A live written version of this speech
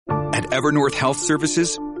At Evernorth Health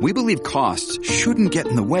Services, we believe costs shouldn't get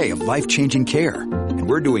in the way of life-changing care, and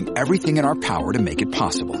we're doing everything in our power to make it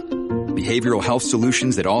possible. Behavioral health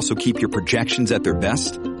solutions that also keep your projections at their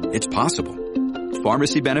best? It's possible.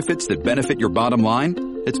 Pharmacy benefits that benefit your bottom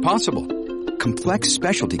line? It's possible. Complex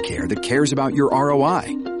specialty care that cares about your ROI?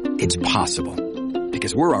 It's possible.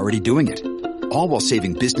 Because we're already doing it. All while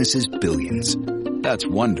saving businesses billions. That's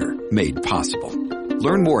Wonder made possible.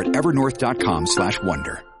 Learn more at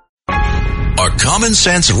evernorth.com/wonder. A common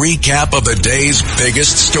sense recap of the day's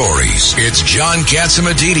biggest stories. It's John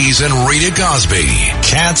Catsimatidis and Rita Cosby.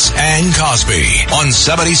 Katz and Cosby on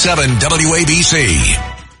 77 WABC.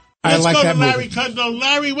 Let's go to Larry Kudlow.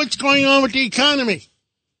 Larry, what's going on with the economy?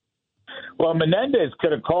 Well, Menendez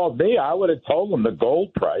could have called me. I would have told him the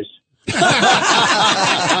gold price.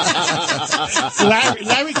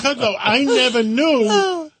 Larry Kudlow, I never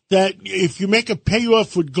knew that if you make a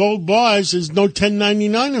payoff with gold bars, there's no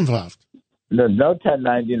 1099 involved. There's no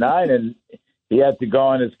 1099, and he had to go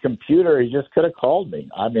on his computer. He just could have called me.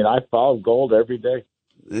 I mean, I follow gold every day.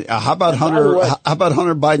 How about Hunter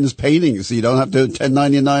Biden's paintings? You don't have to do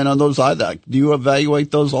 1099 on those either. Do you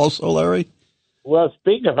evaluate those also, Larry? Well,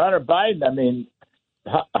 speaking of Hunter Biden, I mean,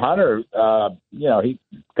 Hunter, he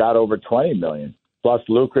got over $20 million plus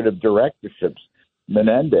lucrative directorships.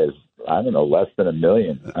 Menendez, I don't know, less than $1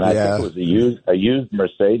 million, and I think it was a used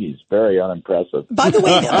Mercedes. Very unimpressive. By the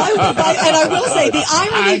way, and I will say the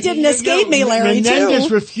irony didn't escape me, Larry. Menendez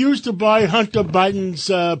too. refused to buy Hunter Biden's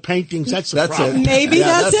paintings. That's problem. It. Maybe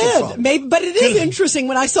that's it. Maybe, but it is interesting.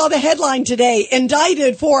 When I saw the headline today,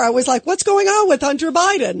 indicted for, I was like, "What's going on with Hunter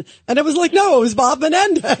Biden?" And it was like, "No, it was Bob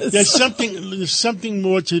Menendez." There's something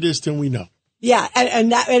more to this than we know. Yeah,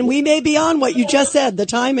 and we may be on what you just said. The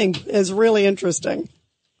timing is really interesting.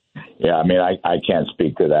 Yeah, I mean, I can't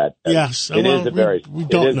speak to that. Yes, it is a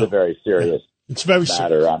very serious it's very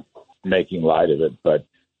matter. serious. I'm making light of it, but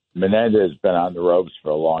Menendez has been on the ropes for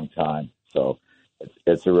a long time, so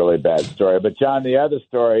it's a really bad story. But John, the other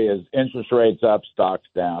story is interest rates up, stocks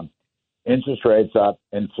down. Interest rates up,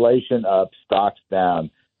 inflation up, stocks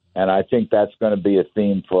down, and I think that's going to be a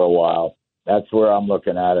theme for a while. That's where I'm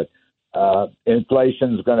looking at it.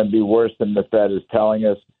 Inflation is going to be worse than the Fed is telling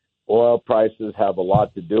us. Oil prices have a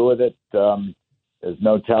lot to do with it. There's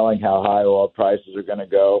no telling how high oil prices are going to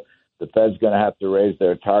go. The Fed's going to have to raise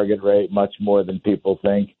their target rate much more than people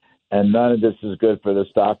think. And none of this is good for the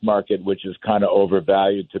stock market, which is kind of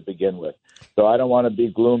overvalued to begin with. So I don't want to be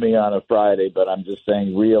gloomy on a Friday, but I'm just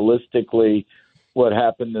saying realistically what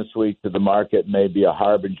happened this week to the market may be a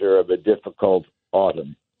harbinger of a difficult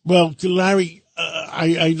autumn. Well, Larry,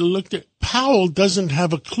 I looked at Powell doesn't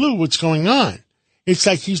have a clue what's going on. It's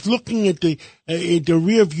like he's looking at the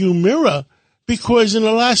rearview mirror because in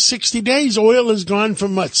the last 60 days, oil has gone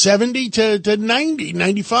from 70 to 90,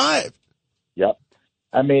 95. Yep.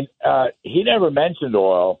 I mean, he never mentioned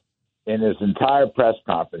oil in his entire press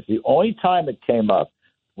conference. The only time it came up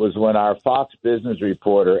was when our Fox Business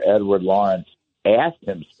reporter, Edward Lawrence, asked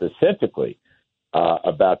him specifically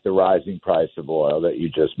about the rising price of oil that you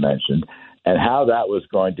just mentioned and how that was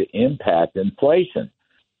going to impact inflation.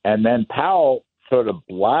 And then Powell sort of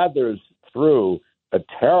blathers through a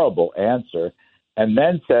terrible answer and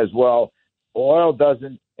then says, well, oil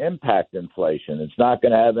doesn't impact inflation. It's not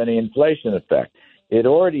going to have any inflation effect. It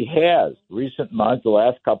already has. Recent months, the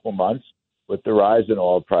last couple months, with the rise in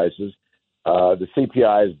oil prices, the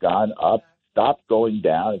CPI has gone up, stopped going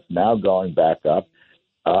down. It's now going back up.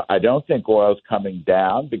 I don't think oil's coming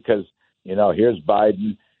down because, here's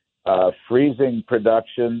Biden freezing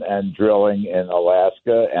production and drilling in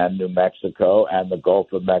Alaska and New Mexico and the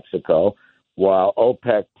Gulf of Mexico, while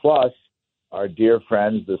OPEC Plus, our dear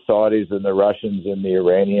friends, the Saudis and the Russians and the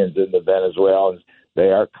Iranians and the Venezuelans,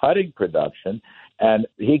 they are cutting production. And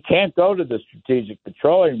he can't go to the Strategic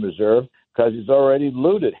Petroleum Reserve because he's already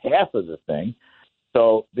looted half of the thing.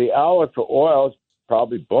 So the outlook for oil is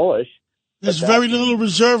probably bullish. There's very little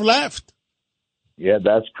reserve left. Yeah,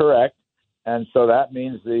 that's correct. And so that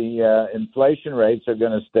means the inflation rates are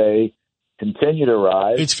going to continue to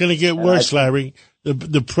rise. It's going to get worse, Larry.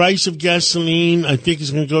 The price of gasoline, I think, is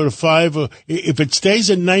going to go to $5. If it stays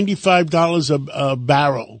at $95 a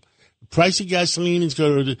barrel, the price of gasoline is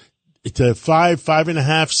going to $5,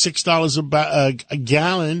 $5.5, $6 a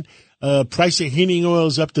gallon. Price of heating oil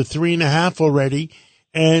is up to $3.5 already,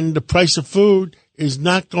 and the price of food is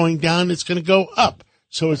not going down; it's going to go up.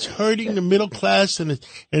 So it's hurting the middle class, and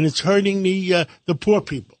it's hurting the poor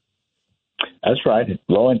people. That's right.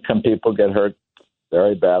 Low-income people get hurt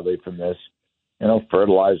very badly from this.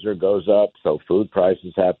 Fertilizer goes up, so food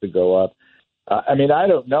prices have to go up. I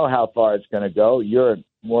don't know how far it's going to go. You're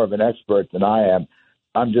more of an expert than I am.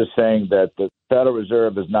 I'm just saying that the Federal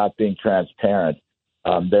Reserve is not being transparent.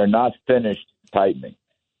 They're not finished tightening.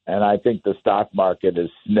 And I think the stock market is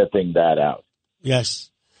sniffing that out. Yes.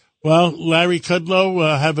 Well, Larry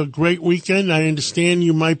Kudlow, have a great weekend. I understand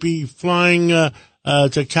you might be flying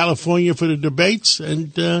to California for the debates,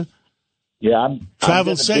 and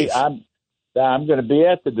travel safe. I'm going to be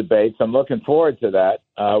at the debates. I'm looking forward to that.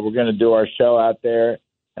 We're going to do our show out there,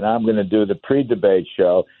 and I'm going to do the pre-debate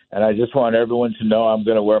show. And I just want everyone to know I'm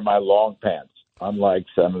going to wear my long pants, unlike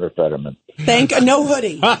Senator Fetterman. No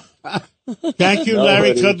hoodie. Thank you,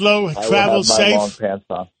 Larry Kudlow. Travel safe. My long pants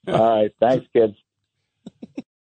on. All right. Thanks, kids.